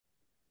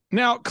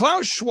Now,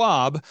 Klaus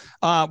Schwab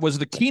was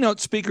the keynote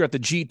speaker at the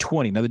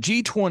G20. Now, the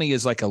G20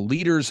 is like a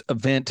leaders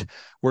event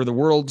where the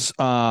world's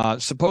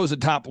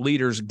supposed top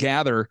leaders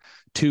gather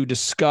to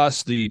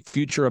discuss the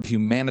future of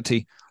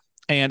humanity.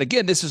 And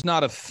again, this is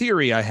not a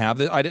theory I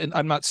have.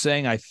 I'm not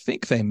saying I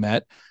think they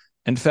met.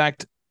 In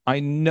fact, I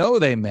know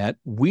they met.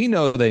 We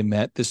know they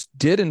met. This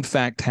did, in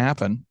fact,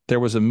 happen. There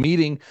was a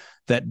meeting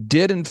that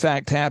did, in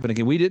fact, happen.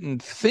 Again, we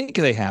didn't think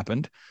they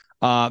happened,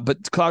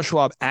 but Klaus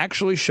Schwab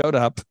actually showed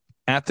up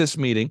at this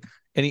meeting,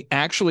 and he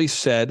actually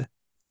said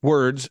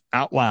words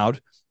out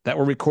loud that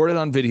were recorded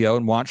on video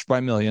and watched by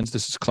millions.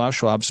 This is Klaus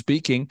Schwab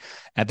speaking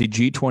at the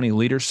G20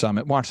 Leaders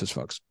Summit. Watch this,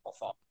 folks.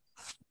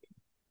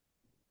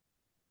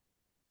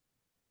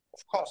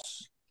 Of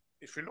course,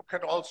 if we look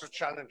at all the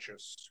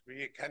challenges,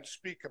 we can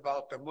speak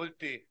about the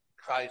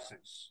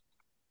multi-crisis: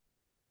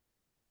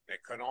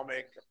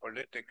 economic,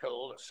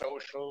 political,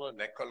 social,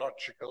 and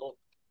ecological,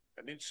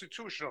 and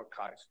institutional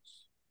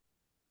crisis.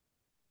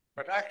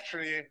 But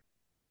actually,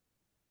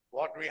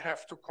 what we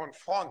have to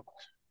confront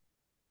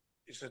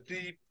is a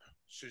deep,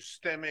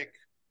 systemic,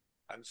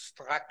 and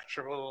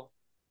structural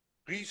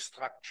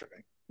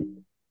restructuring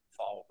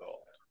for our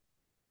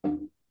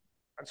world.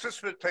 And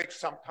this will take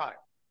some time.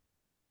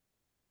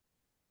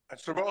 And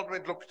the world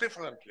will look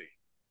differently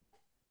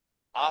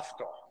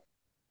after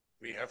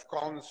we have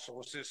gone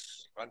through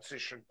this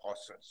transition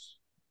process.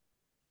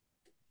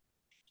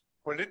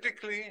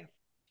 Politically,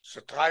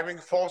 the driving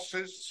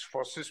forces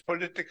for this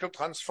political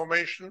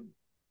transformation,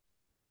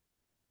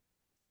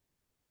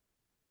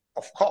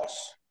 of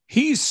course.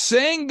 He's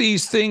saying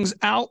these things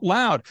out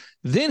loud.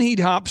 Then he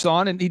hops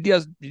on and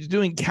he's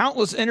doing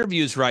countless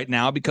interviews right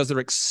now because they're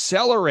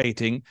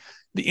accelerating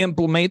the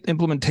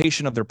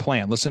implementation of their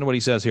plan. Listen to what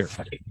he says here.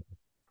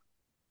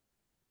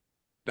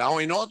 Now,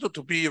 in order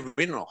to be a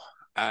winner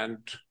and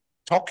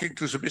talking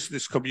to the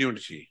business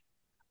community,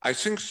 I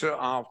think there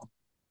are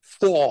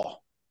 4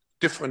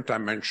 different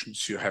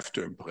dimensions you have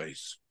to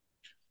embrace.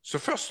 The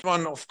first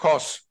one, of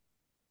course,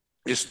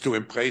 is to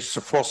embrace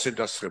the 4th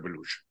industrial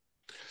revolution.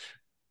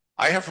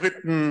 I have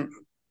written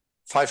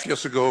 5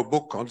 years ago a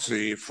book on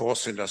the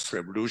 4th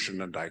industrial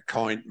revolution, and I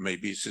coined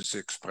maybe this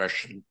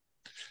expression.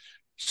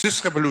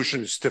 This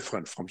revolution is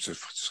different from the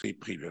 3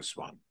 previous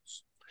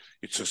ones.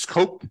 It's a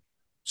scope.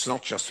 It's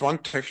not just one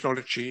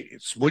technology,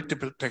 it's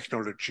multiple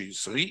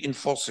technologies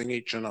reinforcing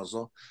each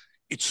another.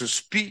 It's a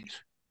speed,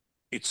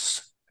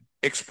 it's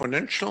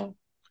exponential,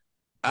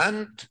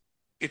 and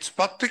it's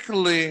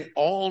particularly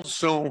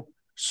also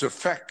the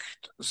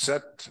fact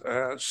that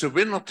the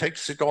winner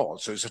takes it all.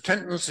 So the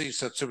tendency is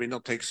that the winner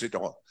takes it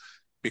all,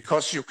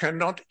 because you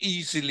cannot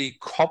easily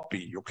copy.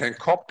 You can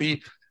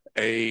copy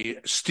a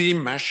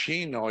steam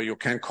machine, or you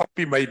can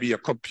copy maybe a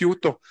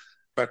computer,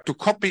 but to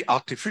copy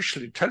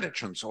artificial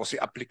intelligence or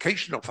the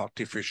application of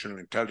artificial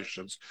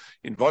intelligence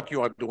in what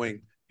you are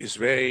doing is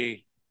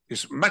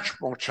much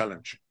more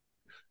challenging.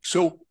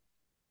 So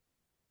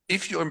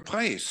if you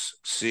embrace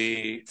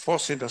the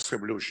 4th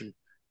industrial revolution,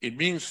 it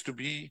means to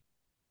be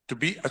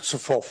at the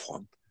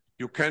forefront.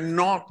 You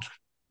cannot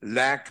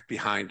lag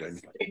behind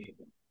anybody.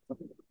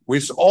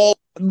 With all,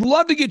 I'd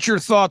love to get your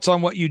thoughts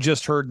on what you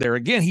just heard there.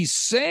 Again, he's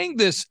saying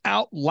this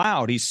out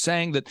loud. He's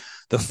saying that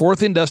the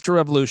 4th industrial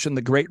revolution,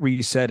 the Great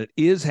Reset, it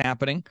is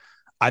happening.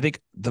 I think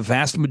the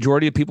vast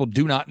majority of people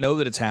do not know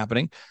that it's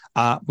happening.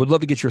 Would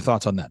love to get your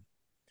thoughts on that.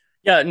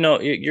 Yeah, no,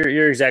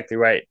 you're exactly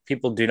right.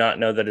 People do not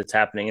know that it's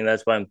happening, and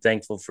that's why I'm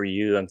thankful for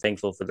you. I'm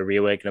thankful for the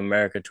Reawaken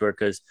America tour,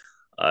 because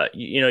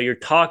you're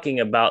talking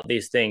about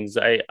these things.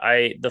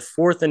 The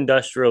 4th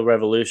industrial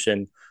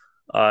revolution,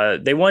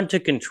 they want to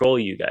control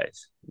you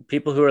guys.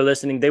 People who are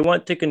listening, they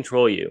want to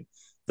control you.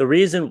 The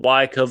reason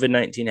why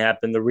COVID-19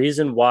 happened, the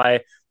reason why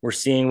we're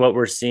seeing what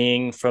we're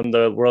seeing from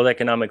the World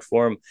Economic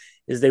Forum,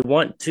 is they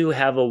want to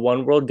have a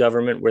one world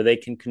government where they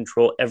can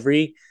control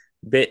every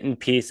bit and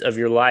piece of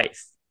your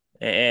life.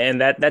 And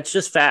that's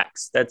just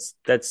facts. That's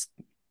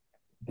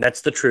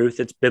the truth.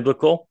 It's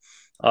biblical.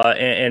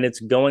 And it's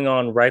going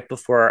on right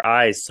before our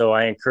eyes. So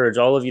I encourage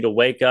all of you to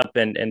wake up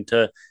and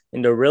to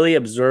really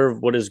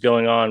observe what is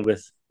going on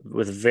with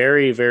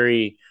very,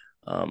 very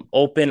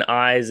open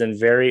eyes and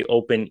very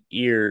open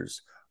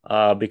ears,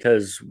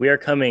 because we are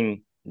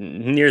coming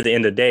near the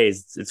end of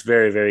days. It's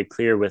very, very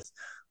clear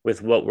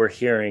with what we're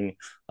hearing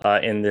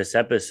in this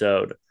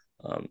episode.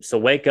 So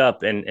wake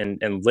up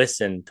and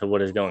listen to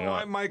what is going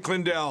on. I'm Mike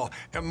Lindell,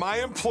 and my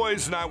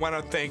employees and I want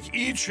to thank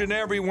each and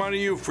every one of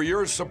you for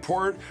your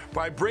support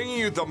by bringing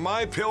you the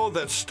MyPillow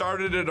that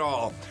started it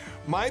all.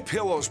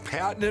 MyPillow's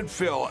patented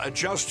fill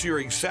adjusts to your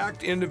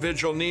exact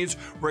individual needs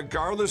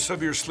regardless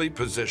of your sleep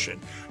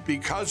position.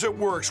 Because it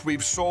works,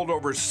 we've sold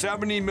over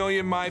 70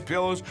 million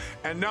MyPillows,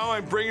 and now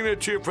I'm bringing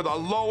it to you for the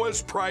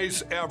lowest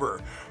price ever.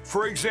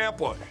 For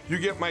example, you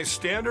get my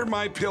standard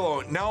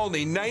MyPillow, now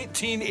only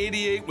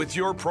 $19.88 with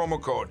your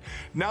promo code.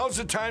 Now's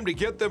the time to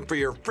get them for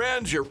your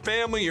friends, your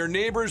family, your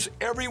neighbors,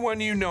 everyone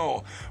you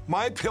know.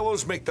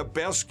 MyPillows make the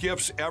best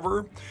gifts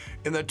ever.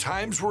 In the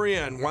times we're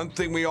in, one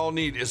thing we all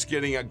need is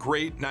getting a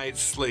great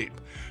night's sleep.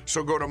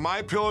 So go to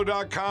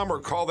MyPillow.com or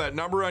call that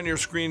number on your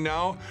screen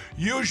now.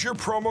 Use your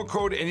promo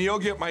code and you'll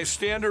get my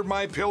standard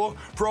MyPillow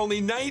for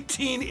only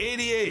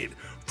 $19.88.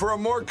 For a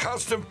more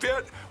custom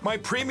fit, my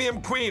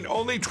Premium Queen,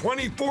 only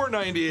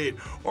 $24.98.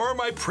 Or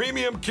my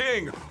Premium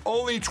King,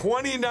 only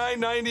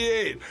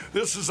 $29.98.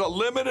 This is a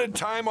limited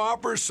time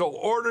offer, so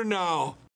order now.